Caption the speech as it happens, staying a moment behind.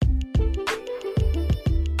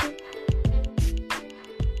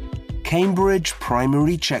Cambridge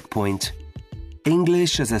Primary Checkpoint.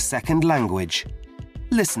 English as a Second Language.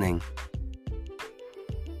 Listening.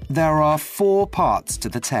 There are 4 parts to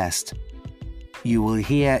the test. You will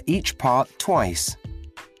hear each part twice.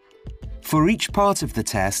 For each part of the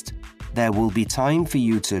test, there will be time for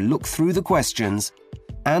you to look through the questions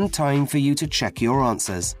and time for you to check your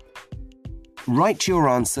answers. Write your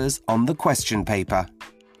answers on the question paper.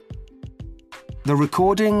 The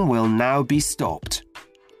recording will now be stopped.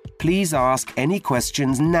 Please ask any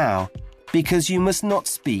questions now because you must not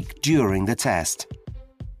speak during the test.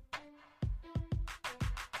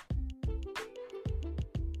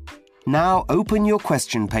 Now open your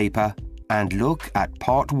question paper and look at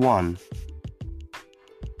part 1.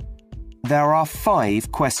 There are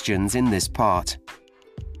 5 questions in this part.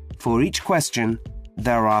 For each question,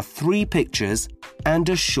 there are 3 pictures and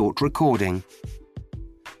a short recording.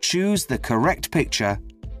 Choose the correct picture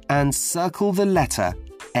and circle the letter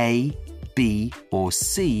A, B, or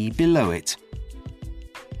C below it.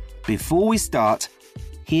 Before we start,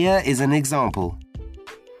 here is an example.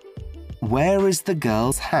 Where is the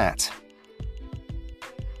girl's hat?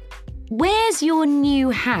 Where's your new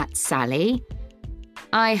hat, Sally?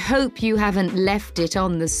 I hope you haven't left it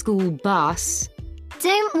on the school bus.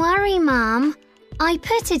 Don't worry, Mum. I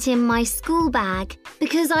put it in my school bag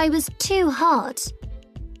because I was too hot.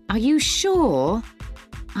 Are you sure?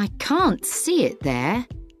 I can't see it there.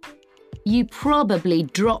 You probably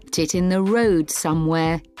dropped it in the road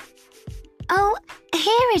somewhere. Oh,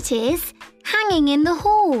 here it is, hanging in the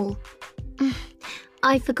hall.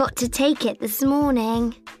 I forgot to take it this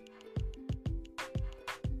morning.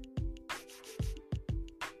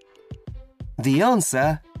 The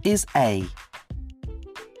answer is A.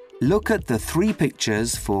 Look at the 3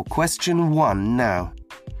 pictures for question 1 now.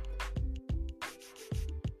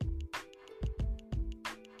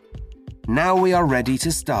 Now we are ready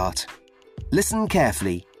to start. Listen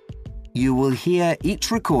carefully. You will hear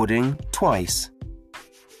each recording twice.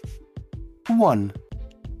 1.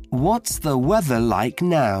 What's the weather like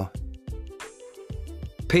now?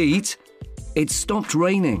 Pete, it's stopped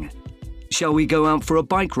raining. Shall we go out for a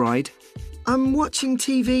bike ride? I'm watching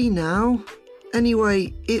TV now.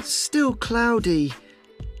 Anyway, it's still cloudy.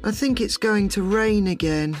 I think it's going to rain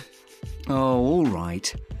again. Oh, all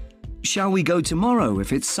right. Shall we go tomorrow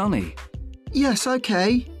if it's sunny? Yes,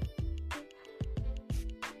 okay.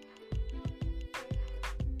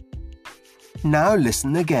 Now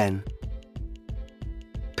listen again.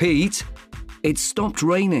 Pete, it's stopped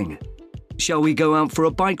raining. Shall we go out for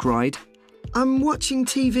a bike ride? I'm watching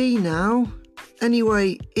TV now.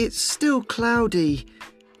 Anyway, it's still cloudy.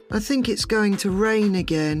 I think it's going to rain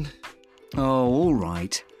again. Oh, all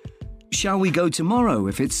right. Shall we go tomorrow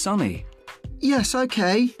if it's sunny? Yes,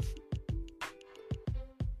 okay.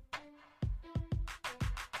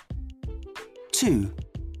 Two.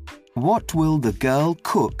 What will the girl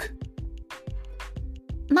cook?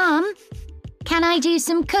 Mum, can I do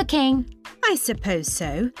some cooking? I suppose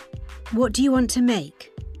so. What do you want to make?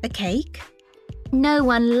 A cake? No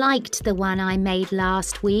one liked the one I made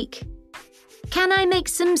last week. Can I make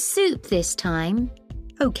some soup this time?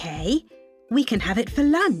 OK, we can have it for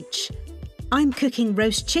lunch. I'm cooking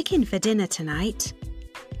roast chicken for dinner tonight.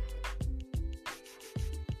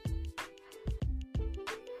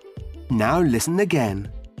 Now listen again.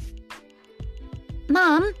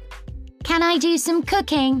 Mum, can I do some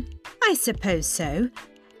cooking? I suppose so.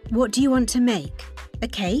 What do you want to make? A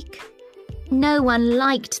cake? No one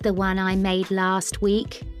liked the one I made last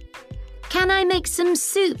week. Can I make some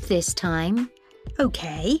soup this time?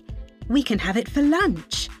 OK, we can have it for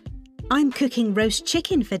lunch. I'm cooking roast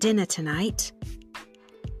chicken for dinner tonight.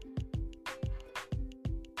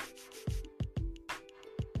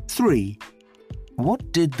 Three.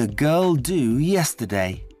 What did the girl do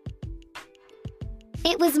yesterday?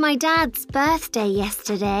 It was my dad's birthday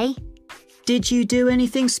yesterday. Did you do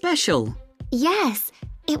anything special? Yes,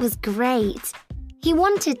 it was great. He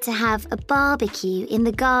wanted to have a barbecue in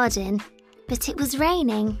the garden, but it was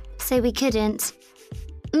raining, so we couldn't.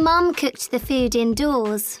 Mum cooked the food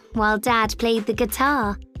indoors while Dad played the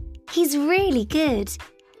guitar. He's really good.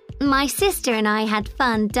 My sister and I had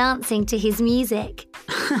fun dancing to his music.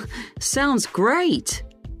 Sounds great.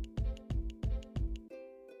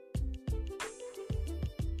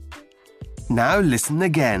 Now listen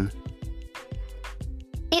again.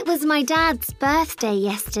 It was my dad's birthday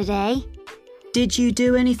yesterday. Did you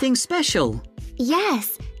do anything special?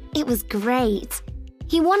 Yes, it was great.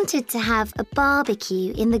 He wanted to have a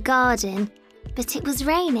barbecue in the garden, but it was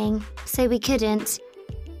raining, so we couldn't.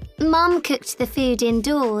 Mum cooked the food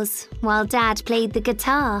indoors while Dad played the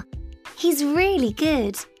guitar. He's really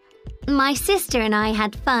good. My sister and I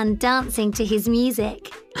had fun dancing to his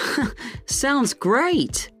music. Sounds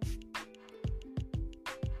great.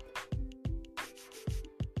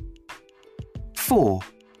 Four.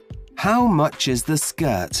 How much is the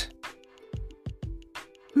skirt?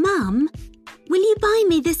 Mum, will you buy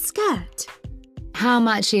me this skirt? How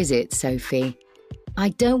much is it, Sophie? I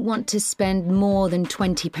don't want to spend more than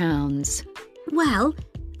 £20. Well,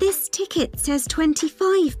 this ticket says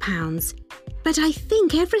 £25, but I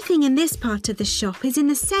think everything in this part of the shop is in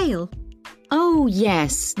the sale. Oh,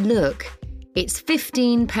 yes, look, it's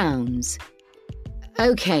 £15.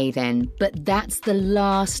 OK then, but that's the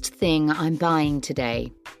last thing I'm buying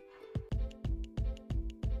today.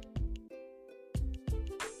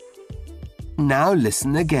 Now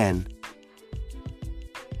listen again.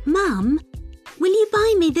 Mum, will you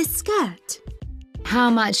buy me this skirt? How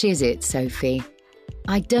much is it, Sophie?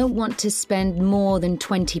 I don't want to spend more than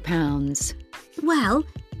 £20. Well,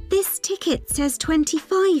 this ticket says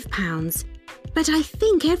 £25, but I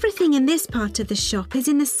think everything in this part of the shop is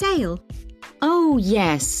in the sale. Oh,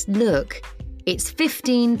 yes, look, it's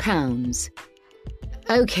 £15.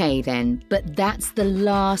 OK then, but that's the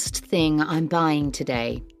last thing I'm buying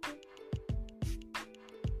today.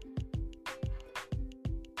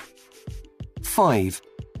 Five.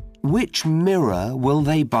 Which mirror will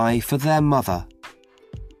they buy for their mother?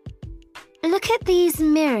 Look at these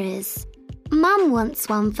mirrors. Mum wants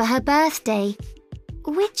one for her birthday.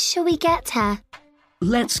 Which shall we get her?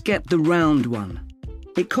 Let's get the round one.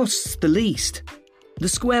 It costs the least. The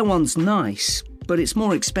square one's nice, but it's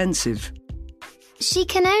more expensive. She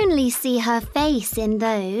can only see her face in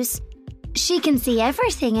those. She can see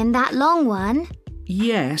everything in that long one.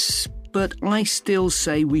 Yes, but I still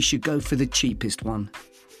say we should go for the cheapest one.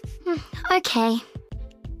 OK.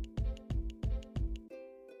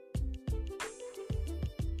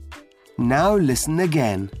 Now listen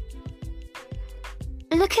again.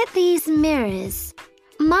 Look at these mirrors.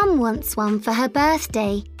 Mum wants one for her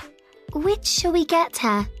birthday. Which shall we get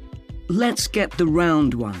her? Let's get the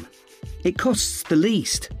round one. It costs the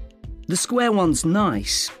least. The square one's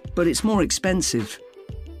nice, but it's more expensive.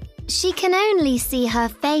 She can only see her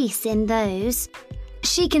face in those.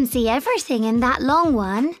 She can see everything in that long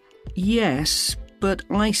one. Yes, but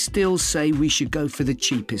I still say we should go for the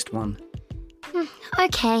cheapest one.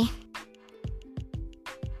 OK.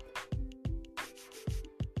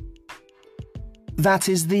 That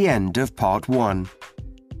is the end of part 1.